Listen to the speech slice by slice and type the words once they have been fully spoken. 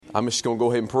I'm just going to go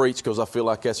ahead and preach because I feel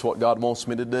like that's what God wants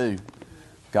me to do.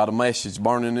 Got a message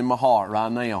burning in my heart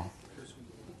right now.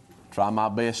 Try my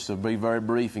best to be very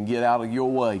brief and get out of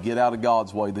your way, get out of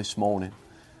God's way this morning.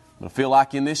 But I feel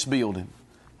like in this building,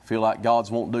 I feel like God's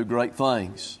wanting to do great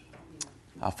things.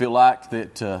 I feel like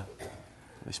that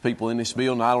there's people in this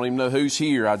building, I don't even know who's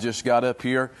here. I just got up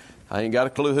here. I ain't got a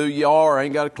clue who you are. I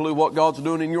ain't got a clue what God's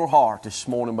doing in your heart this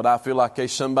morning. But I feel like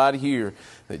there's somebody here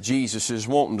that Jesus is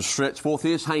wanting to stretch forth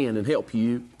His hand and help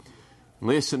you.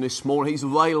 Listen, this morning He's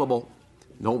available.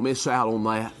 Don't miss out on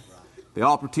that. The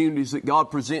opportunities that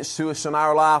God presents to us in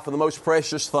our life are the most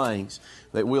precious things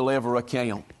that we'll ever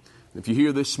account. If you're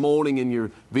here this morning and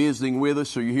you're visiting with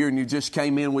us, or you're here and you just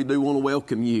came in, we do want to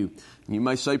welcome you. And you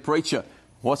may say, "Preacher,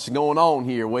 what's going on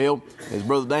here?" Well, as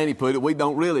Brother Danny put it, we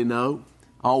don't really know.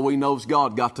 All we know is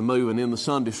God got to moving in the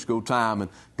Sunday school time, and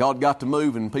God got to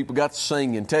moving, and people got to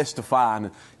sing and testifying,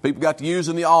 and people got to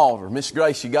using the altar. Miss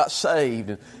Gracie got saved,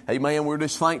 and amen, we're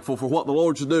just thankful for what the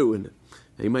Lord's doing.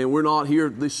 Amen. We're not here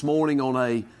this morning on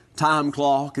a time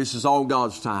clock. This is all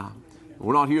God's time.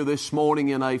 We're not here this morning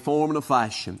in a form and a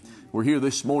fashion. We're here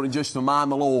this morning just to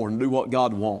mind the Lord and do what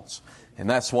God wants. And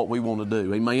that's what we want to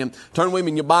do. Amen. Turn with me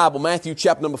in your Bible, Matthew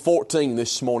chapter number 14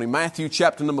 this morning. Matthew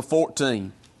chapter number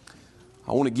 14.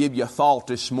 I want to give you a thought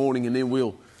this morning, and then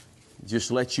we'll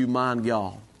just let you mind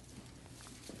God.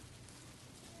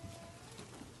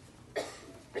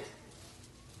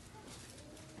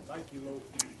 Thank you, Lord.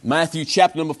 Matthew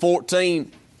chapter number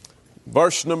 14,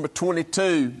 verse number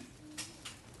 22.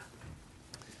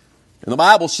 And the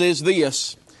Bible says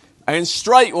this, "And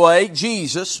straightway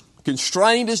Jesus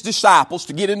constrained His disciples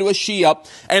to get into a ship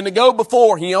and to go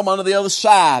before Him unto the other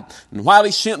side. And while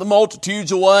He sent the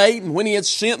multitudes away, and when He had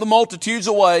sent the multitudes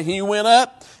away, He went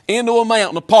up into a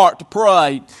mountain apart to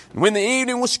pray. And when the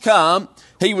evening was come,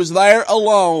 He was there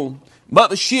alone. But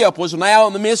the ship was now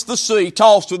in the midst of the sea,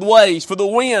 tossed with waves, for the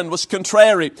wind was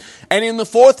contrary. And in the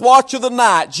fourth watch of the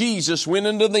night, Jesus went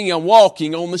unto them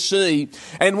walking on the sea.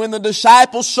 And when the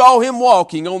disciples saw Him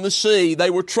walking on the sea, they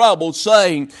were troubled,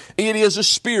 saying, It is a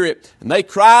spirit. And they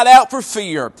cried out for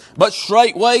fear. But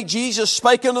straightway Jesus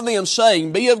spake unto them,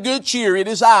 saying, Be of good cheer, it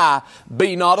is I,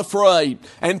 be not afraid.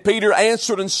 And Peter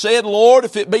answered and said, Lord,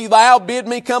 if it be Thou, bid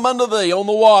me come unto Thee on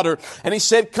the water. And He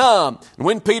said, Come. And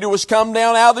when Peter was come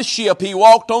down out of the ship, he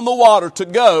walked on the water to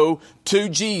go to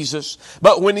Jesus.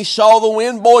 But when he saw the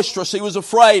wind boisterous, he was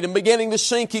afraid, and beginning to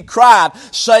sink, he cried,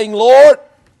 saying, Lord,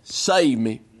 save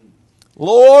me.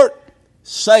 Lord,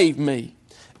 save me.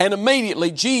 And immediately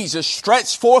Jesus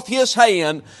stretched forth His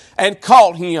hand and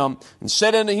caught him, and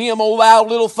said unto him, O thou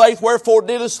little faith, wherefore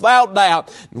didst thou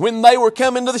doubt? And when they were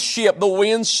come into the ship, the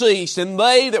wind ceased, and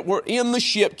they that were in the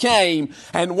ship came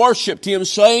and worshipped Him,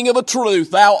 saying, Of a truth,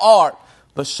 Thou art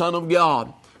the Son of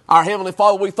God. Our Heavenly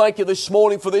Father, we thank You this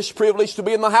morning for this privilege to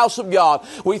be in the house of God.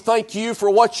 We thank You for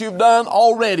what You've done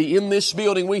already in this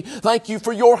building. We thank You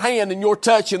for Your hand and Your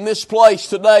touch in this place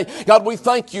today. God, we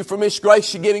thank You for Miss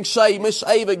Gracie getting saved, Miss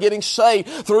Ava getting saved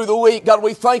through the week. God,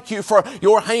 we thank You for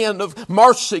Your hand of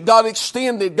mercy, God,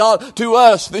 extended, God, to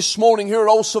us this morning here at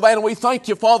Old Savannah. We thank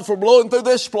You, Father, for blowing through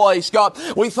this place, God.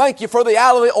 We thank You for the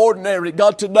out of the ordinary,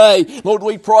 God, today. Lord,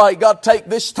 we pray, God, take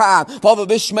this time, Father,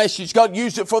 this message, God,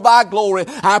 use it for Thy glory.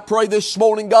 I pray this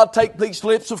morning, God, take these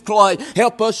lips of clay.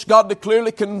 Help us, God, to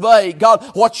clearly convey, God,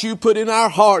 what You put in our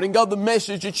heart, and God, the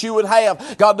message that You would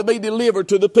have, God, to be delivered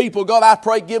to the people. God, I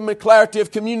pray, give me clarity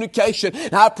of communication.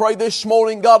 And I pray this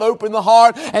morning, God, open the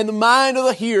heart and the mind of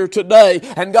the hearer today.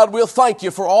 And God, we'll thank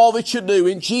You for all that You do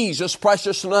in Jesus'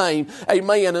 precious name.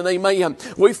 Amen and amen.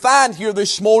 We find here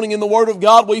this morning in the Word of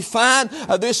God, we find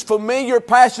this familiar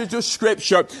passage of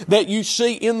Scripture that you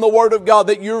see in the Word of God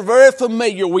that you're very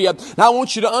familiar with. Now, I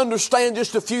want you to understand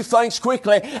just a few things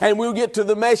quickly, and we'll get to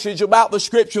the message about the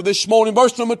Scripture this morning.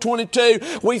 Verse number 22,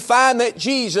 we find that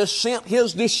Jesus sent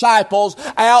His disciples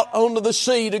out onto the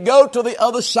sea to go to the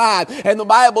other side. And the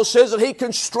Bible says that He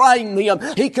constrained them.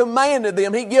 He commanded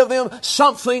them. He gave them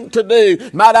something to do.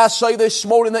 Might I say this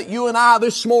morning that you and I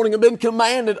this morning have been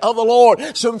commanded of the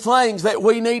Lord some things that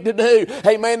we need to do.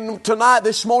 Amen. Tonight,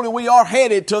 this morning, we are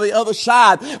headed to the other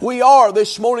side. We are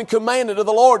this morning commanded of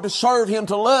the Lord to serve Him,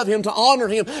 to love Him, to honor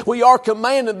Him. We are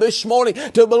commanded this morning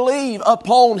to believe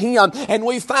upon Him. And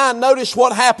we find, notice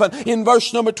what happened in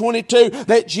verse number 22,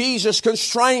 that Jesus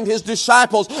constrained His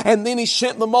disciples, and then He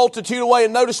sent the multitude away.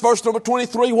 And notice verse number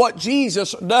 23, what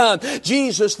Jesus done.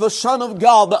 Jesus, the Son of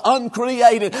God, the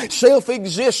uncreated,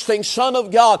 self-existing Son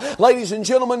of God. Ladies and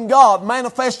gentlemen, God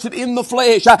manifested in the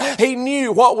flesh. He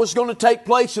knew what was going to take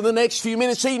place in the next few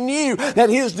minutes. He knew that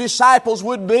His disciples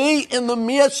would be in the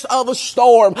midst of a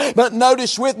storm. But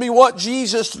notice with me what Jesus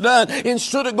Jesus done?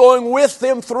 Instead of going with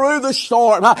them through the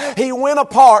storm, He went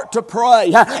apart to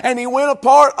pray, and He went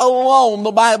apart alone,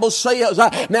 the Bible says.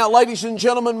 Now, ladies and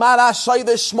gentlemen, might I say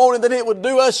this morning that it would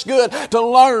do us good to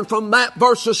learn from that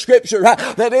verse of Scripture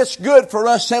that it's good for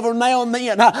us every now and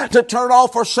then to turn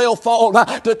off our cell phone,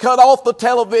 to cut off the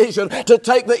television, to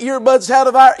take the earbuds out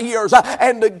of our ears,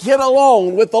 and to get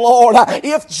alone with the Lord.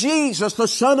 If Jesus, the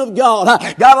Son of God,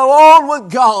 got along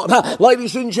with God,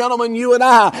 ladies and gentlemen, you and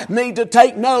I need to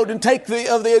take note and take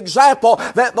of the example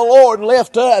that the Lord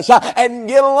left us and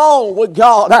get along with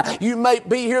God. You may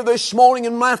be here this morning,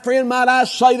 and my friend, might I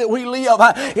say that we live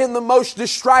in the most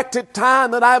distracted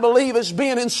time that I believe has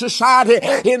been in society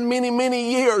in many,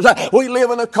 many years. We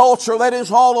live in a culture that is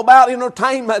all about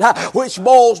entertainment, which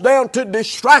boils down to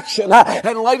distraction.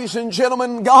 And ladies and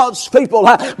gentlemen, God's people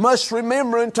must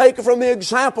remember and take from the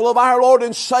example of our Lord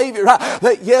and Savior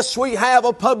that yes, we have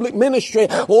a public ministry.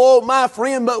 Oh, my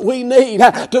friend, but we need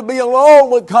to be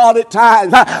alone with God at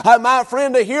times. My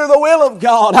friend, to hear the will of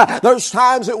God, there's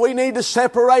times that we need to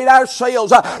separate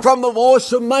ourselves from the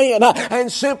voice of man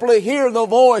and simply hear the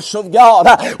voice of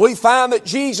God. We find that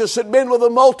Jesus had been with a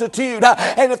multitude,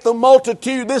 and if the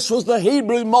multitude, this was the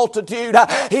Hebrew multitude,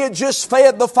 He had just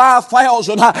fed the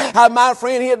 5,000. My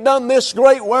friend, He had done this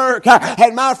great work,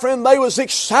 and my friend, they was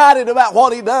excited about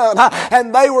what He done,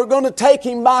 and they were going to take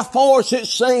Him by force, it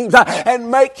seems, and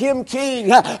make Him king.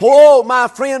 Oh, my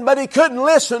friend, but He couldn't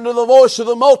listen to the voice of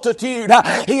the multitude.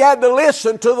 He had to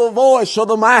listen to the voice of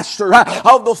the Master,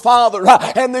 of the Father.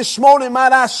 And this morning,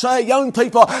 might I say, young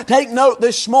people, take note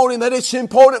this morning that it's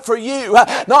important for you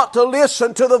not to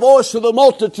listen to the voice of the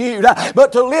multitude,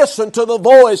 but to listen to the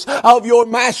voice of your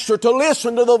Master, to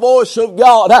listen to the voice of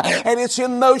God. And it's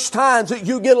in those times that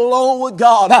you get alone with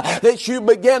God that you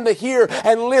begin to hear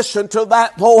and listen to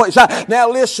that voice. Now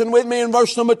listen with me in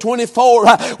verse number 24.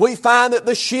 We find that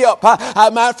the ship,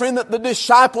 my friend, that the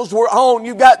disciples were on,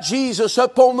 you got Jesus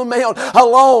up on the mount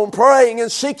alone praying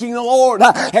and seeking the Lord,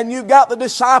 and you got the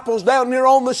disciples down there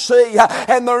on the sea,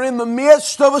 and they're in the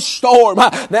midst of a storm.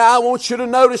 Now I want you to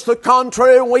notice the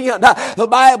contrary wind. The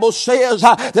Bible says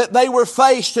that they were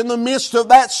faced in the midst of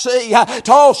that sea,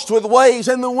 tossed with waves,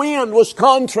 and the wind was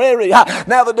contrary.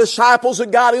 Now the disciples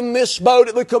had got in this boat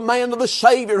at the command of the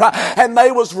Savior, and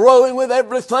they was rowing with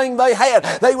everything they had.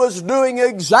 They was doing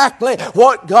exactly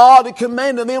what God had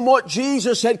commanded them, what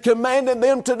Jesus had commanded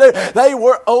them to do. They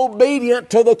were obedient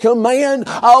to the command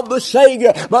of the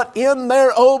Savior, but in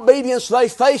their obedience they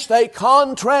faced a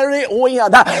contrary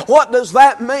wind. What does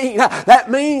that mean? That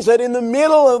means that in the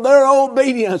middle of their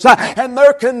obedience and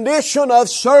their condition of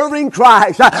serving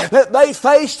Christ, that they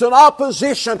faced an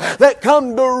opposition that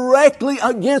come directly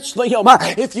against them.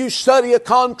 If you study a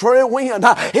contrary wind,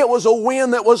 it was a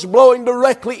wind that was blowing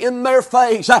directly in their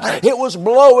face. It was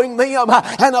blowing them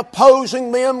and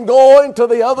opposing them going to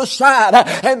the other side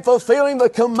and fulfilling the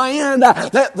command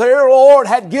that their Lord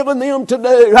had given them to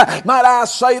do. Might I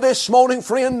say this morning,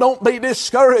 friend, don't be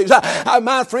discouraged,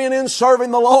 my friend, in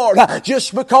serving the Lord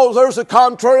just because there's a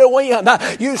contrary wind.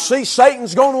 You see,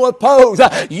 Satan's going to oppose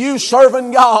you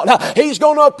serving God. He's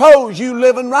going to oppose you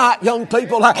living right, young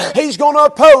people. He's going to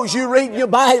oppose you reading your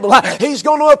Bible. He's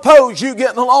going to oppose you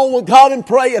getting along with God and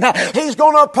praying. He's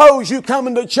going to oppose you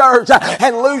coming to church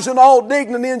and losing all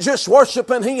dignity and just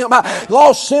worshiping Him.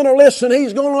 Lost sinner, listen,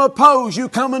 He's going to oppose you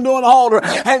coming to an altar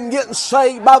and getting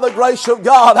saved by the grace of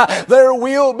God. There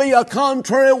will be a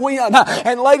contrary wind.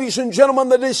 And ladies and gentlemen,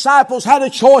 the disciples had a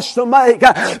choice to make.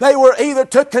 They were either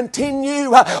to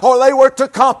continue or they were to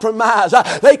compromise.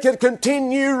 They could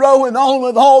continue rowing on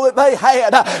with all that they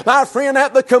had, my friend,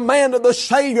 at the command of the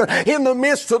Savior in the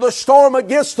midst of the storm,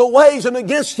 against the waves and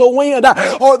against the wind,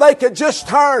 or they could just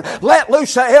turn, let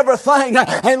loose of everything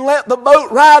and let the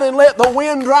boat ride and let the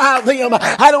wind drive them.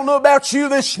 I don't know about you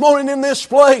this morning in this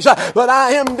place, but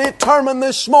I am determined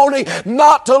this morning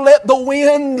not to let the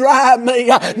wind drive me,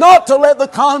 not to let the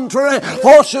contrary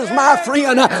forces, my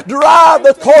friend, drive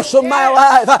the course of my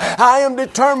life. I am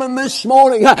determined this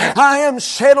morning, I am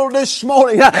settled this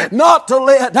morning not to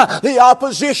let the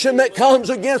opposition that comes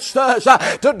against us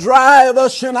to drive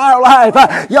us in our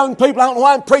life. Young people, I don't know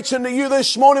why I'm preaching to you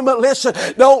this morning, but listen,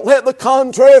 don't let the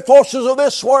contrary forces of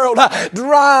this world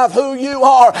drive who you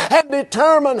are and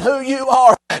determine who you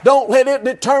are. Don't let it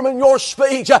determine your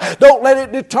speech. Don't let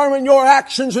it determine your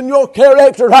actions and your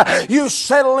character. You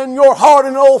settle in your heart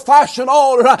in an old-fashioned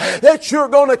order that you're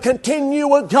going to continue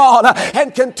with God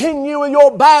and continue with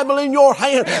your Bible in your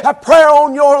hand, a prayer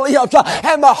on your lips,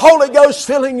 and the Holy Ghost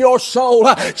filling your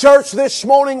soul. Church, this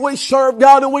morning we serve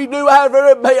God and we do our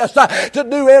very best to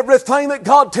do everything that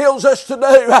God tells us to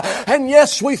do. And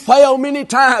yes, we fail many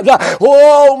times.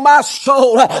 Oh, my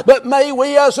soul. But may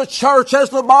we as a church, as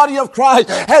the body of Christ,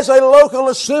 as a local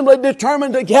assembly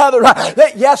determined together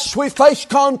that yes, we face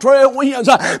contrary winds,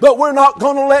 but we're not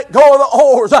going to let go of the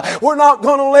oars. We're not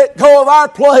going to let go of our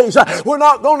place. We're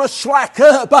not going to slack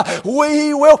up.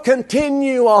 We will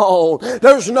continue on.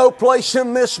 There's no place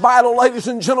in this battle, ladies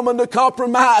and gentlemen, to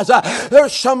compromise.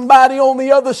 There's somebody on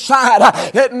the other side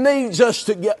that needs us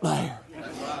to get there.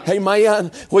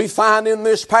 Amen. We find in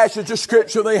this passage of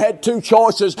Scripture they had two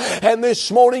choices. And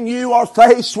this morning you are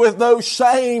faced with those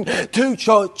same two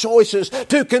choices,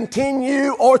 to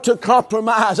continue or to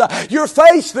compromise. You're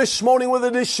faced this morning with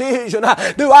a decision.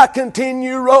 Do I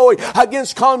continue rowing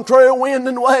against contrary wind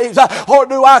and waves, or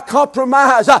do I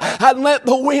compromise and let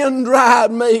the wind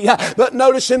drive me? But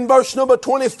notice in verse number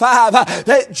 25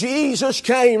 that Jesus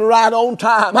came right on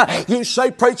time. You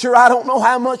say, preacher, I don't know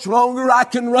how much longer I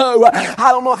can row. I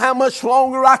don't know how much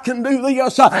longer I can do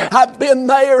this. I've been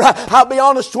there. I'll be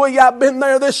honest with you, I've been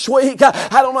there this week.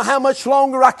 I don't know how much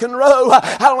longer I can row.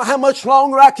 I don't know how much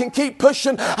longer I can keep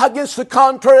pushing against the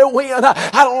contrary wind.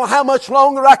 I don't know how much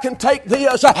longer I can take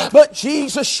this. But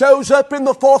Jesus shows up in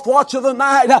the fourth watch of the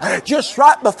night, just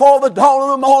right before the dawn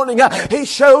of the morning. He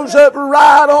shows up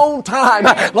right on time.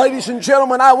 Ladies and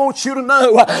gentlemen, I want you to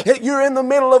know that you're in the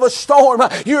middle of a storm.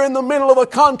 You're in the middle of a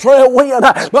contrary wind.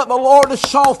 But the Lord has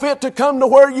saw fit to come to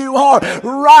where you are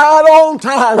right on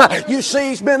time. You see,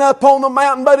 He's been up on the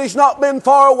mountain, but He's not been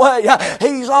far away.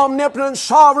 He's omnipotent,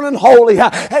 sovereign, and holy,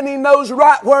 and He knows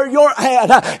right where you're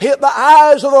at. The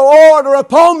eyes of the Lord are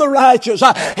upon the righteous.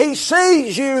 He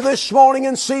sees you this morning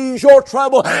and sees your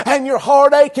trouble and your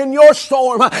heartache and your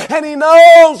storm, and He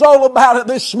knows all about it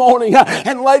this morning.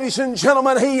 And ladies and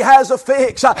gentlemen, He has a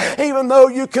fix. Even though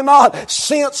you cannot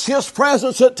sense His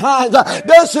presence at times,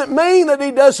 doesn't mean that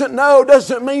He doesn't know,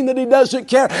 doesn't mean that He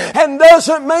doesn't care, and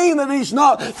doesn't mean that He's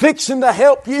not fixing to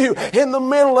help you in the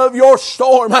middle of your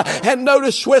storm. And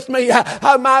notice with me,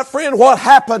 my friend, what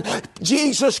happened.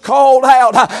 Jesus called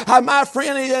out, my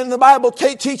friend, and the Bible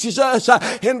teaches us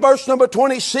in verse number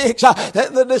 26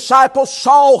 that the disciples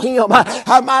saw Him,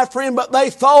 my friend, but they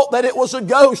thought that it was a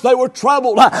ghost. They were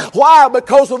troubled. Why?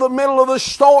 Because of the middle of the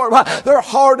storm. Their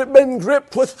heart had been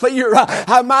gripped with fear.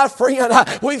 My friend,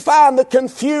 we find the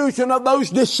confusion of those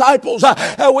disciples.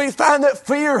 We find that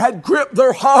fear had gripped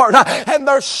their heart and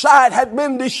their sight had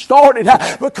been distorted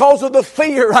because of the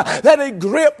fear that had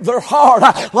gripped their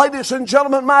heart. Ladies and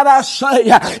gentlemen, might I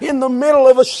say, in the middle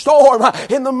of a storm,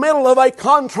 in the middle of a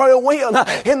contrary wind,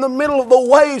 in the middle of the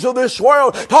waves of this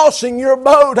world, tossing your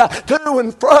boat to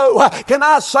and fro, can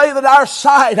I say that our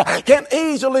sight can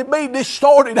easily be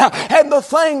distorted? And the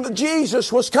thing that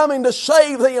Jesus was coming to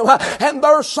save them and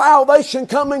their salvation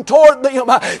coming toward them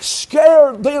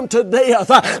scared them to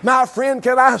death. My friend,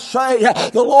 can I say,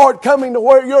 the Lord coming to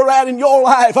where you're at in your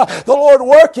life, the Lord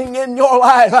working in your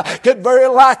life, could very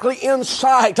likely in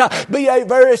sight be a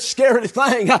very scary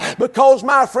thing, because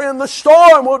my friend, the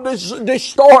storm will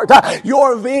distort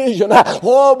your vision.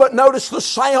 Oh, but notice the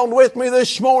sound with me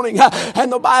this morning.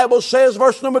 And the Bible says,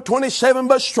 verse number 27,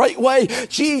 but straightway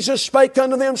Jesus spake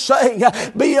unto them, saying,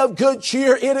 be of good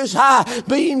cheer, it is I,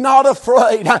 be not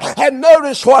afraid. And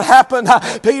notice what happened.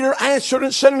 Peter answered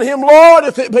and said unto Him, Lord,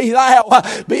 if it be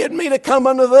Thou, bid me to come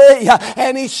unto Thee.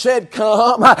 And He said,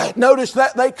 come. Notice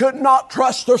that they could not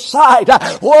trust their sight.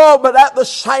 Whoa, but at the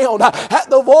sound, at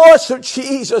the voice of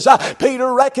Jesus,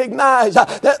 Peter recognized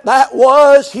that that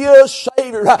was his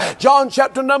Savior. John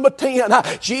chapter number 10,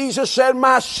 Jesus said,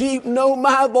 my sheep know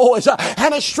my voice,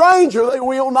 and a stranger they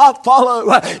will not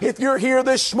follow. If you're here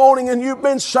this morning and you've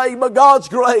been saved by God's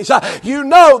grace, you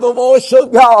know the voice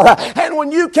of God. And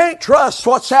when you can't trust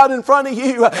what's out in front of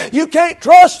you, you can't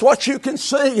trust what you can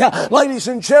see. Ladies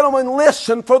and gentlemen,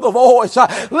 listen for the voice.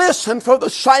 Listen for the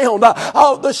sound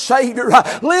of the Savior.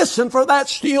 Listen for that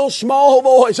still small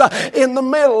voice in the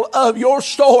middle of your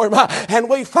storm. And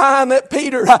we find that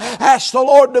Peter asked the the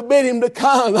Lord to bid him to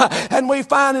come. And we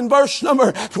find in verse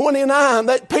number 29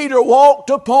 that Peter walked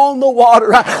upon the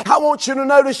water. I want you to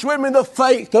notice with me the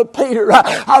faith of Peter.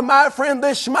 My friend,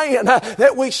 this man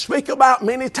that we speak about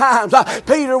many times,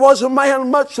 Peter was a man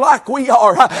much like we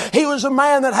are. He was a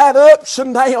man that had ups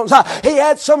and downs. He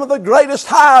had some of the greatest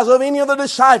highs of any of the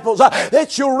disciples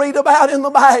that you'll read about in the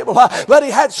Bible. But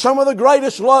he had some of the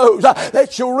greatest lows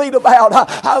that you'll read about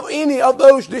of any of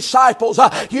those disciples.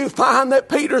 You find that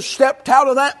Peter stepped out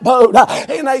of that boat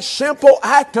in a simple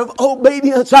act of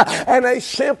obedience and a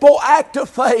simple act of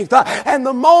faith. And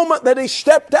the moment that he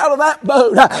stepped out of that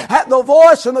boat at the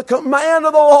voice and the command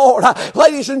of the Lord,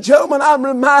 ladies and gentlemen, I'm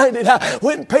reminded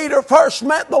when Peter first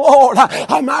met the Lord,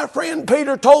 my friend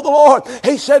Peter told the Lord,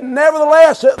 he said,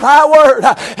 nevertheless at thy word.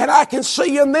 And I can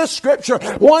see in this scripture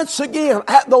once again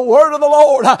at the word of the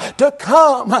Lord to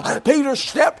come, Peter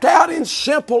stepped out in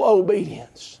simple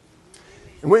obedience.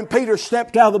 And when Peter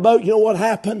stepped out of the boat, you know what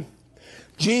happened?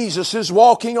 Jesus is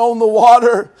walking on the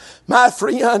water. My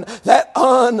friend, that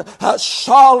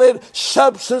unsolid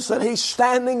substance that he's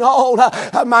standing on,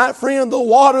 my friend, the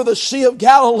water, the Sea of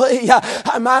Galilee,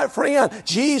 my friend,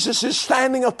 Jesus is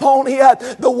standing upon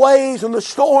it. The waves and the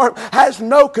storm has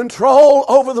no control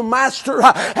over the Master.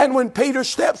 And when Peter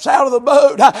steps out of the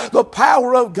boat, the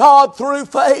power of God through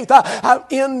faith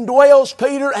indwells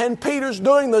Peter, and Peter's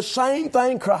doing the same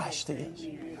thing Christ is.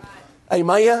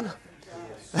 Amen.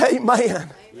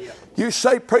 Amen. You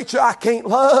say, preacher, I can't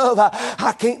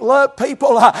love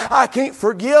people. I can't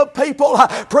forgive people.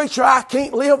 Preacher, I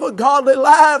can't live a godly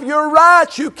life. You're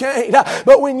right, you can't.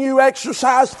 But when you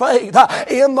exercise faith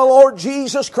in the Lord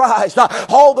Jesus Christ,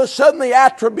 all of a sudden the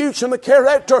attributes and the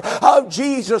character of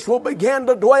Jesus will begin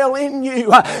to dwell in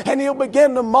you. And He'll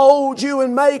begin to mold you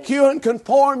and make you and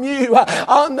conform you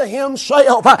unto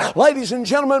Himself. Ladies and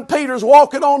gentlemen, Peter's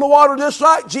walking on the water just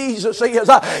like Jesus is.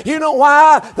 You know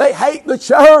why they hate the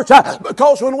church?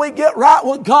 Because when we get right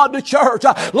with God, the church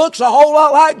looks a whole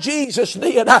lot like Jesus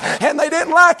did. And they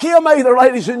didn't like Him either,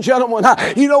 ladies and gentlemen.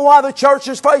 You know why the church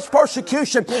has faced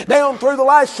persecution down through the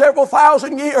last several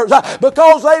thousand years?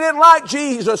 Because they didn't like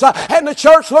Jesus. And the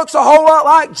church looks a whole lot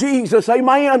like Jesus.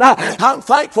 Amen. I'm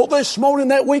thankful this morning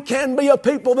that we can be a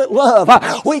people that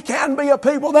love. We can be a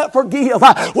people that forgive.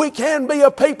 We can be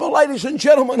a people, ladies and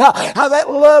gentlemen, that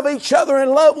love each other and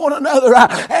love one another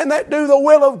and that do the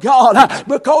will of God,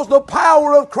 because the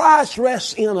power of Christ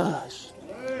rests in us.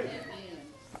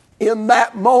 In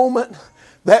that moment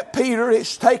that Peter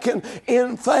is taken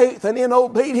in faith and in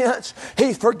obedience,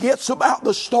 he forgets about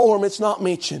the storm. It's not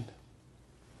mentioned.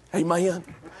 Amen.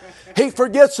 He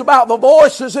forgets about the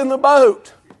voices in the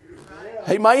boat.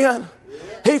 Amen.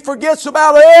 He forgets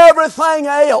about everything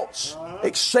else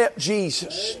except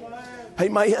Jesus.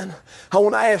 Amen. I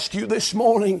want to ask you this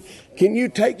morning, can you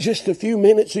take just a few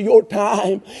minutes of your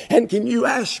time and can you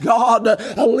ask God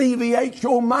to alleviate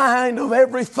your mind of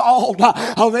every thought,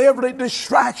 of every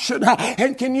distraction,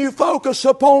 and can you focus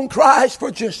upon Christ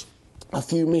for just a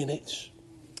few minutes?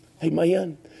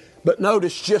 Amen. But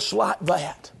notice, just like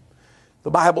that,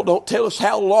 the Bible don't tell us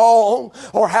how long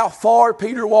or how far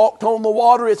Peter walked on the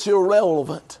water. It's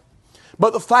irrelevant.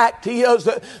 But the fact is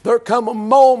that there come a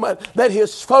moment that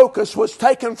his focus was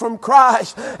taken from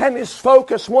Christ, and his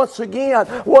focus once again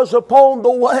was upon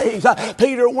the waves.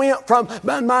 Peter went from,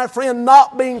 my friend,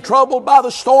 not being troubled by the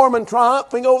storm and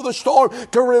triumphing over the storm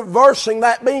to reversing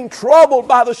that, being troubled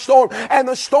by the storm and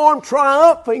the storm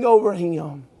triumphing over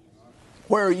him.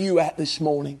 Where are you at this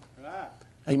morning?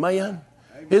 Amen.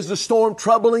 Is the storm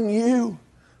troubling you,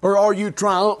 or are you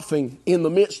triumphing in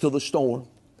the midst of the storm?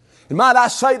 And might I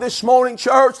say this morning,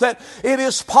 church, that it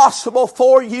is possible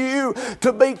for you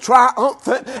to be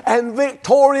triumphant and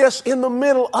victorious in the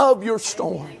middle of your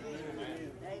storm.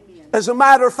 As a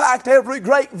matter of fact, every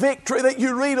great victory that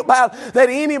you read about that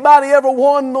anybody ever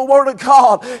won in the Word of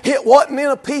God, it wasn't in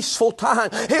a peaceful time.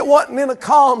 It wasn't in a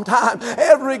calm time.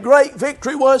 Every great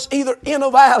victory was either in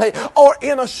a valley or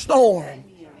in a storm.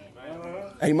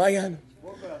 Amen.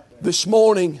 This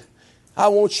morning, I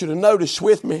want you to notice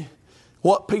with me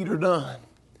what Peter done.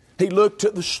 He looked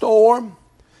at the storm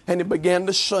and it began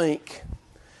to sink.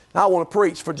 Now, I want to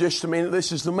preach for just a minute.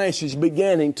 This is the message,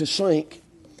 beginning to sink.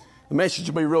 The message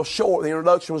will be real short. The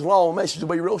introduction was long. The message will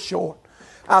be real short.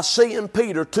 I see in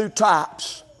Peter two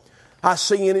types. I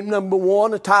see in him, number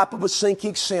one, a type of a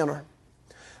sinking sinner.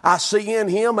 I see in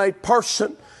him a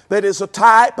person that is a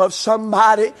type of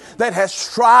somebody that has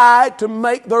tried to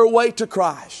make their way to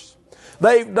Christ.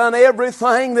 They've done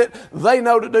everything that they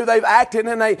know to do. They've acted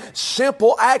in a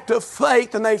simple act of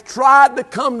faith, and they've tried to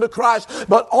come to Christ.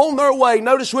 But on their way,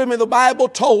 notice with me, the Bible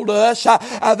told us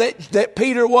that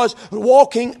Peter was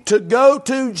walking to go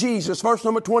to Jesus. Verse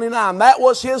number 29. That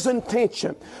was his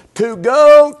intention, to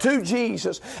go to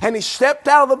Jesus. And he stepped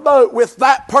out of the boat with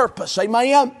that purpose.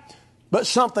 Amen? But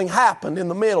something happened in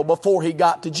the middle before he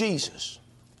got to Jesus.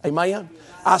 Amen?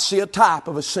 I see a type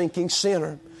of a sinking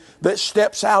sinner that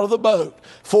steps out of the boat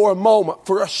for a moment,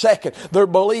 for a second. They're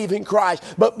believing Christ.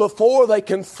 But before they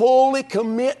can fully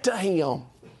commit to Him,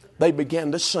 they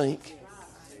begin to sink.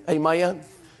 Amen?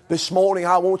 This morning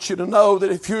I want you to know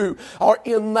that if you are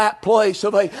in that place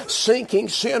of a sinking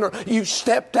sinner, you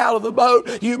stepped out of the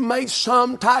boat, you made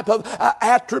some type of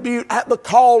attribute at the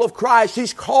call of Christ.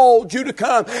 He's called you to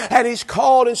come, and He's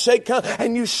called and said come,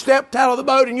 and you stepped out of the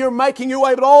boat and you're making your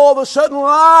way, but all of a sudden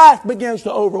life begins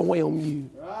to overwhelm you.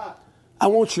 I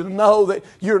want you to know that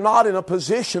you're not in a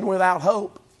position without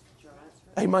hope.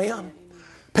 Amen.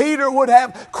 Peter would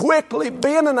have quickly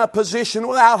been in a position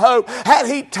without hope had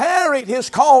he tarried his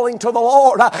calling to the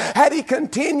Lord, had he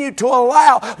continued to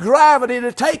allow gravity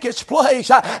to take its place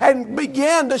and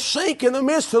began to sink in the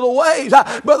midst of the waves.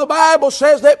 But the Bible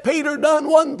says that Peter done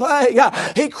one thing.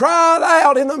 He cried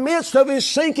out in the midst of his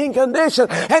sinking condition,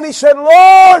 and he said,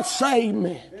 "Lord, save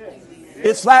me."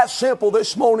 It's that simple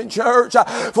this morning, church.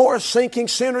 For a sinking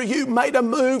sinner, you made a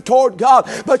move toward God,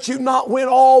 but you not went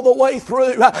all the way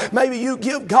through. Maybe you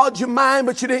give God your mind,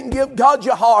 but you didn't give God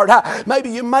your heart.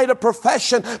 Maybe you made a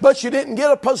profession, but you didn't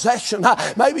get a possession.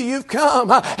 Maybe you've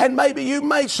come and maybe you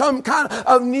made some kind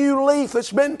of new leaf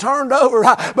that's been turned over,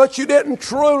 but you didn't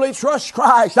truly trust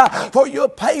Christ for your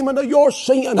payment of your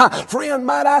sin. Friend,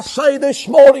 might I say this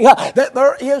morning that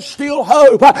there is still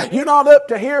hope. You're not up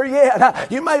to here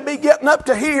yet. You may be getting up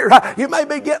to here. You may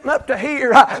be getting up to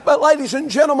here. But ladies and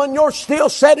gentlemen, you're still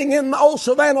sitting in the old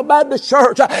Savannah Baptist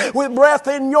Church with breath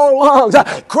in your lungs.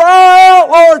 Cry out,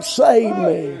 "Lord, save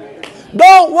me."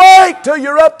 Don't wait till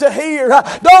you're up to here.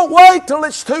 Don't wait till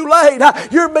it's too late.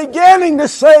 You're beginning to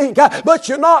sink, but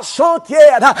you're not sunk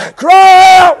yet.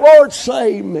 Cry out, "Lord,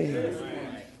 save me."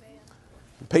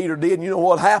 Peter did, and you know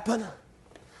what happened?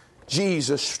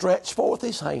 Jesus stretched forth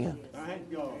His hand.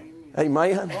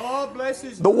 Amen.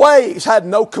 The waves had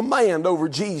no command over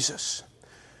Jesus.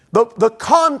 The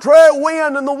contrary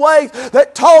wind and the waves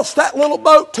that tossed that little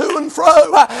boat to and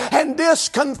fro and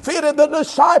discomfited the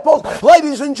disciples,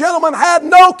 ladies and gentlemen, had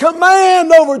no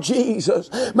command over Jesus.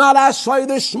 Might I say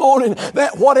this morning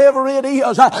that whatever it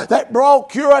is that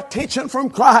broke your attention from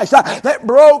Christ, that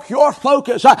broke your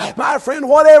focus, my friend,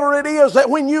 whatever it is that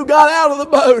when you got out of the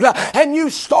boat and you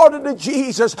started to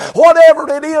Jesus, whatever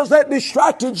it is that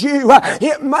distracted you,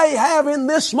 it may have in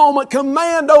this moment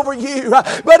command over you,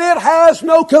 but it has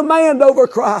no command over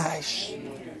Christ.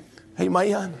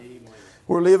 Amen.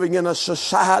 We're living in a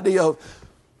society of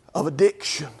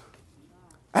addiction.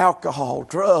 Alcohol,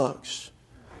 drugs,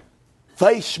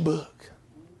 Facebook.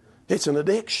 It's an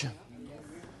addiction.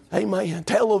 Amen.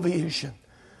 Television.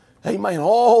 Amen.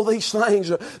 All these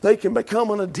things, they can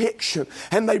become an addiction.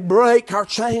 And they break our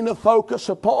chain of focus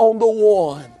upon the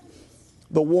one.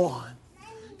 The one.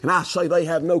 Can I say they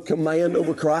have no command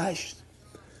over Christ?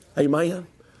 Amen.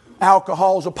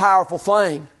 Alcohol is a powerful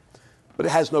thing, but it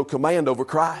has no command over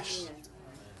Christ.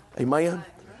 Amen.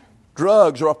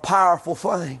 Drugs are a powerful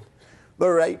thing.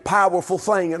 They're a powerful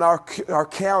thing in our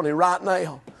county right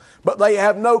now, but they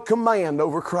have no command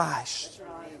over Christ.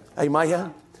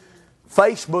 Amen.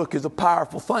 Facebook is a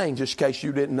powerful thing, just in case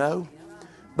you didn't know.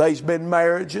 There's been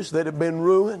marriages that have been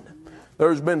ruined.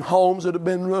 There's been homes that have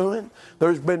been ruined.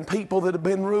 There's been people that have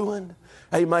been ruined.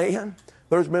 Amen.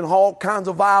 There's been all kinds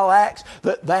of vile acts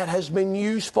that has been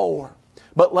used for.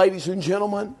 But ladies and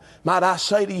gentlemen, might I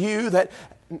say to you that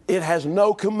it has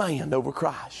no command over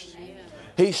Christ.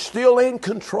 He's still in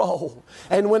control.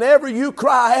 And whenever you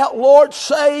cry out, "Lord,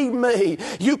 save me,"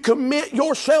 you commit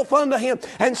yourself unto Him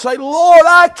and say, "Lord,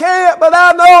 I can't, but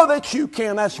I know that you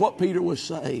can." That's what Peter was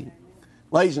saying.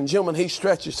 Ladies and gentlemen, he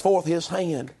stretches forth his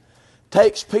hand,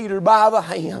 takes Peter by the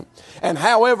hand, and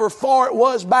however far it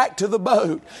was back to the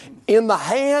boat, in the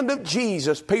hand of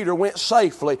Jesus, Peter went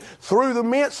safely through the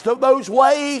midst of those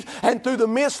waves and through the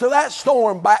midst of that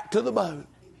storm back to the boat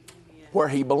where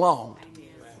he belonged.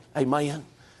 Amen.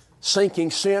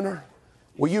 Sinking sinner,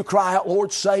 will you cry out,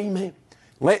 "Lord, save me"?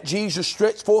 Let Jesus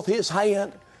stretch forth His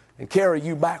hand and carry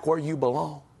you back where you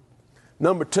belong.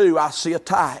 Number two, I see a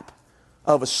type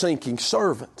of a sinking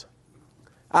servant.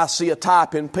 I see a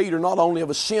type in Peter not only of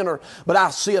a sinner, but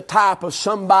I see a type of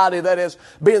somebody that has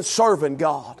been serving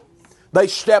God. They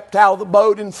stepped out of the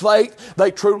boat in faith.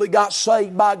 They truly got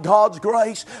saved by God's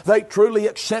grace. They truly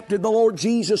accepted the Lord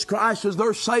Jesus Christ as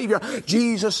their Savior.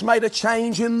 Jesus made a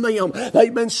change in them.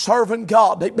 They've been serving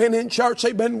God. They've been in church.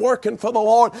 They've been working for the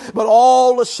Lord. But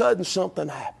all of a sudden something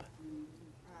happened.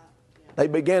 They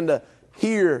began to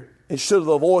hear, instead of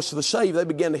the voice of the Savior, they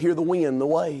began to hear the wind, the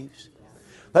waves.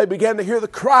 They began to hear the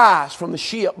cries from the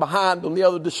ship behind them, the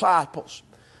other disciples.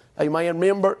 Amen.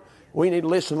 Remember, we need to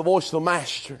listen to the voice of the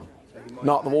Master,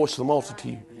 not the voice of the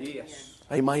multitude. Yes.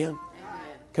 Amen.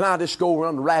 Can I just go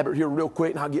around the rabbit here real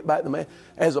quick and I'll get back to the man?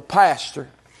 As a pastor,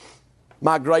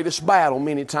 my greatest battle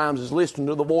many times is listening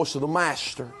to the voice of the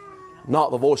Master,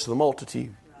 not the voice of the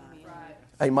multitude.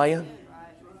 Amen.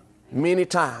 Many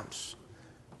times.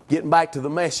 Getting back to the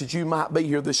message, you might be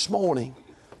here this morning.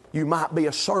 You might be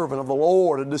a servant of the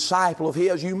Lord, a disciple of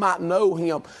His. You might know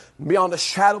Him beyond a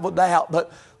shadow of a doubt.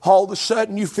 But all of a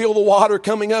sudden you feel the water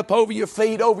coming up over your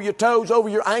feet, over your toes, over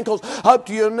your ankles, up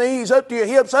to your knees, up to your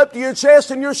hips, up to your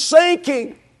chest, and you're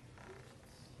sinking.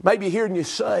 Maybe you're hearing you're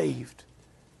saved,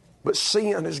 but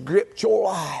sin has gripped your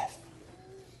life.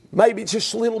 Maybe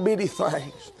just little bitty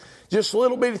things. Just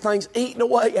little bitty things eating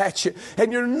away at you.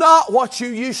 And you're not what you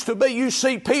used to be. You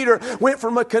see, Peter went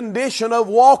from a condition of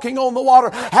walking on the water,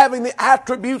 having the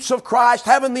attributes of Christ,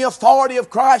 having the authority of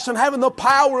Christ, and having the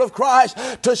power of Christ,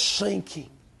 to sinking.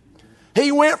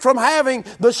 He went from having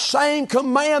the same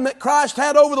command that Christ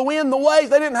had over the wind and the waves.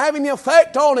 They didn't have any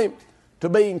effect on him, to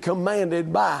being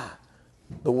commanded by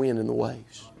the wind and the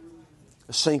waves.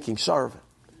 A sinking servant.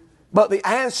 But the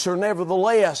answer,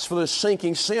 nevertheless, for the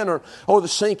sinking sinner or the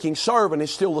sinking servant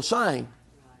is still the same.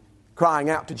 Crying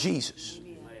out to Jesus.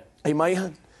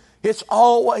 Amen. It's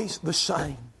always the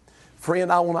same. Friend,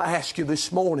 I want to ask you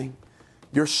this morning.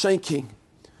 You're sinking.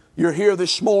 You're here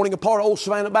this morning, a part of Old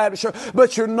Savannah Baptist Church,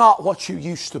 but you're not what you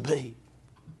used to be.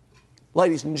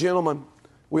 Ladies and gentlemen,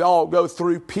 we all go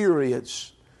through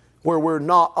periods where we're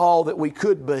not all that we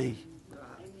could be.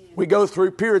 We go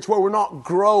through periods where we're not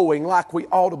growing like we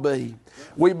ought to be.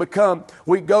 We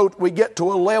get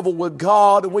to a level with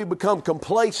God and we become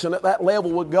complacent at that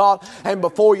level with God. And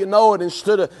before you know it,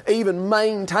 instead of even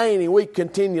maintaining, we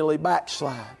continually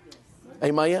backslide.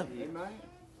 Amen? Amen.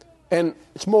 And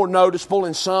it's more noticeable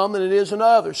in some than it is in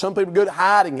others. Some people are good at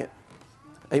hiding it.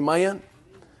 Amen?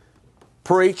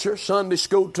 Preachers, Sunday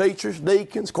school teachers,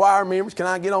 deacons, choir members. Can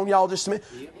I get on y'all just a minute?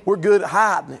 We're good at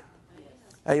hiding it.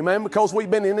 Amen. Because we've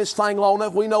been in this thing long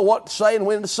enough, we know what to say and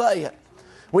when to say it.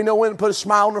 We know when to put a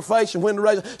smile on our face and when to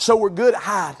raise it. So we're good at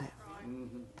hiding it.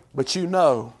 But you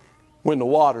know when the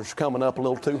water's coming up a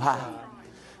little too high.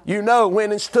 You know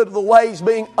when instead of the waves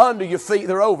being under your feet,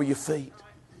 they're over your feet.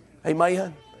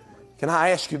 Amen. Can I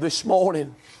ask you this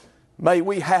morning, may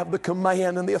we have the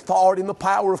command and the authority and the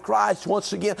power of Christ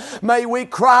once again. May we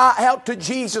cry out to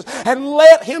Jesus and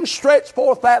let Him stretch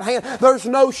forth that hand. There's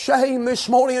no shame this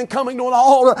morning in coming to an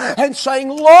altar and saying,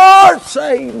 Lord,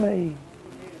 save me.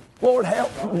 Lord,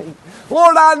 help me.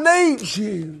 Lord, I need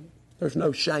You. There's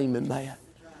no shame in that.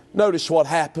 Notice what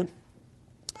happened.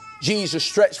 Jesus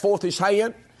stretched forth His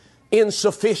hand in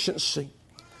sufficiency.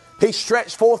 He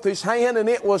stretched forth His hand and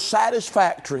it was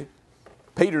satisfactory.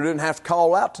 Peter didn't have to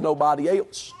call out to nobody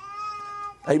else.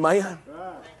 Amen.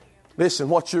 Listen,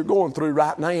 what you're going through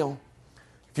right now,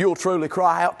 if you'll truly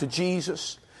cry out to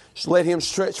Jesus, just let Him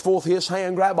stretch forth His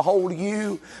hand, grab a hold of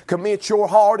you, commit your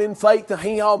heart in faith to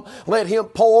Him, let Him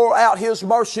pour out His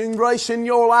mercy and grace in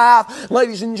your life.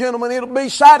 Ladies and gentlemen, it'll be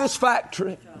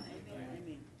satisfactory.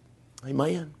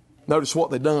 Amen. Notice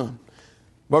what they done.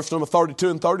 Verse number 32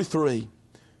 and 33.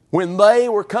 When they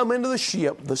were coming to the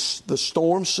ship, the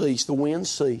storm ceased, the wind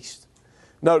ceased.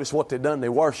 Notice what they done. They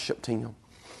worshiped Him.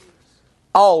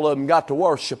 All of them got to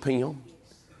worship Him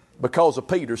because of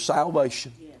Peter's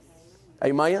salvation.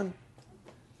 Amen?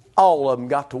 All of them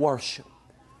got to worship.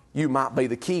 You might be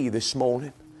the key this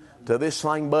morning to this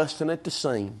thing busting at the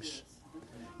seams.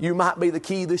 You might be the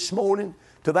key this morning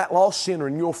to that lost sinner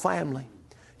in your family.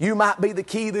 You might be the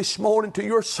key this morning to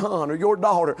your son or your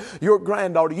daughter, your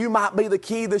granddaughter. You might be the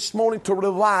key this morning to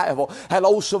revival at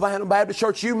Old Savannah Baptist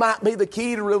Church. You might be the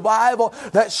key to revival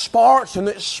that sparks and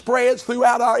that spreads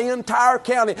throughout our entire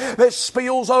county, that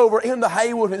spills over into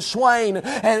Haywood and Swain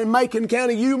and Macon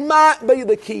County. You might be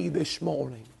the key this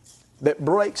morning that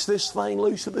breaks this thing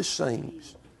loose of the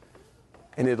seams,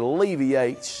 and it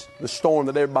alleviates the storm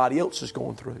that everybody else is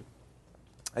going through.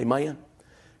 Amen.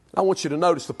 I want you to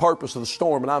notice the purpose of the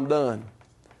storm, and I'm done.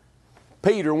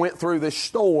 Peter went through this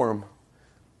storm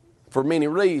for many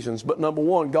reasons, but number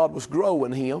one, God was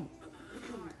growing him.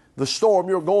 The storm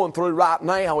you're going through right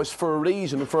now is for a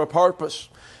reason and for a purpose.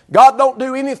 God don't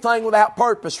do anything without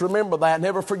purpose. Remember that.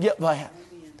 Never forget that.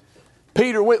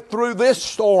 Peter went through this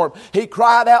storm. He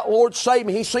cried out, Lord, save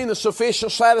me. He seen the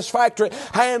sufficient, satisfactory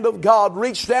hand of God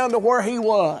reach down to where he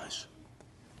was.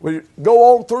 We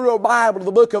go on through the Bible to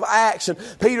the book of Acts, and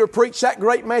Peter preached that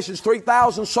great message.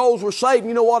 3,000 souls were saved.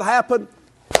 You know what happened?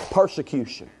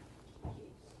 Persecution.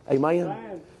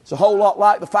 Amen. It's a whole lot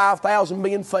like the 5,000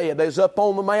 being fed. They was up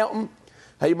on the mountain.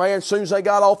 Amen. As soon as they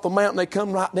got off the mountain, they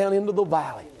come right down into the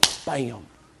valley. Bam.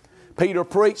 Peter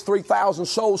preached, 3,000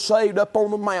 souls saved up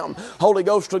on the mountain. Holy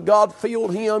Ghost of God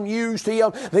filled him, used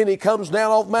him. Then he comes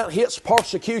down off the mountain, hits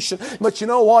persecution. But you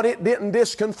know what? It didn't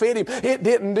discomfit him. It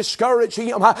didn't discourage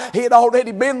him. He had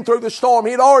already been through the storm.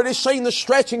 He had already seen the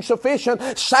stretching,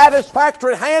 sufficient,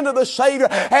 satisfactory hand of the Savior.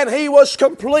 And he was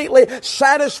completely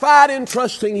satisfied in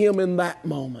trusting Him in that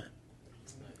moment.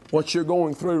 What you're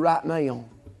going through right now,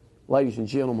 ladies and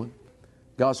gentlemen,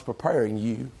 God's preparing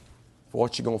you for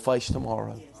what you're going to face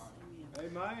tomorrow.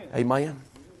 Amen.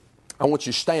 I want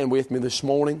you to stand with me this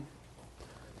morning.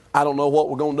 I don't know what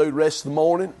we're going to do the rest of the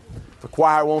morning. If the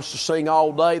choir wants to sing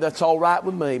all day, that's all right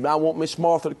with me. But I want Miss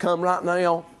Martha to come right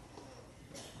now.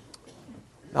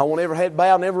 I want every head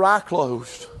bowed and every eye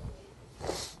closed.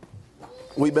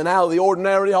 We've been out of the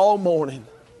ordinary all morning.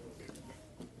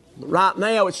 But right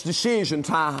now it's decision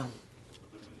time.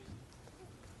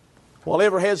 While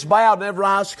every head's bowed and every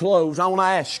eye's closed, I want to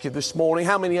ask you this morning,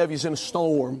 how many of you is in a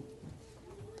storm?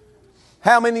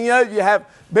 How many of you have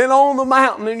been on the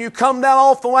mountain and you come down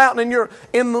off the mountain and you're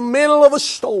in the middle of a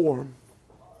storm?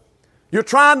 You're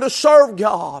trying to serve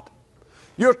God.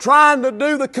 You're trying to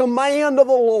do the command of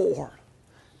the Lord.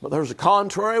 But there's a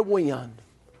contrary wind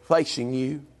facing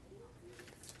you.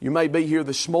 You may be here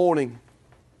this morning.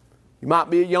 You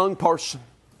might be a young person.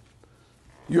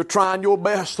 You're trying your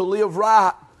best to live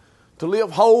right, to live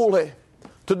holy,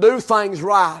 to do things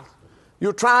right.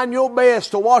 You're trying your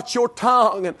best to watch your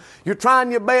tongue, and you're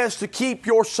trying your best to keep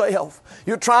yourself.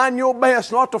 You're trying your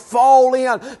best not to fall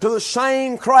in to the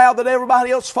same crowd that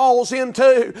everybody else falls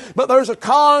into. But there's a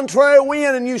contrary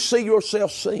wind and you see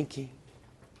yourself sinking.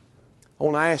 I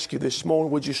want to ask you this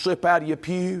morning, would you slip out of your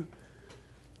pew?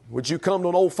 Would you come to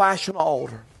an old-fashioned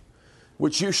altar?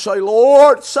 Would you say,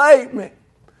 Lord, save me.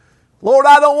 Lord,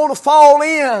 I don't want to fall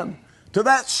in to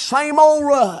that same old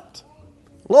rut.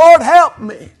 Lord, help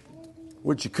me.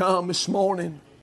 Would you come this morning?